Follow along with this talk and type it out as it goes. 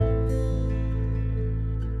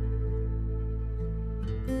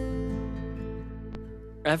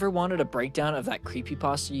ever wanted a breakdown of that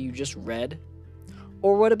creepypasta you just read?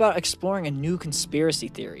 Or what about exploring a new conspiracy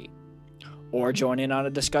theory? Or join in on a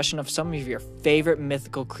discussion of some of your favorite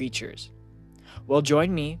mythical creatures? Well,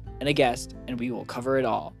 join me and a guest, and we will cover it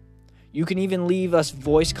all. You can even leave us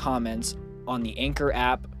voice comments on the Anchor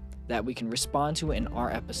app that we can respond to in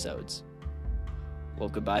our episodes. Well,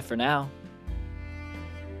 goodbye for now.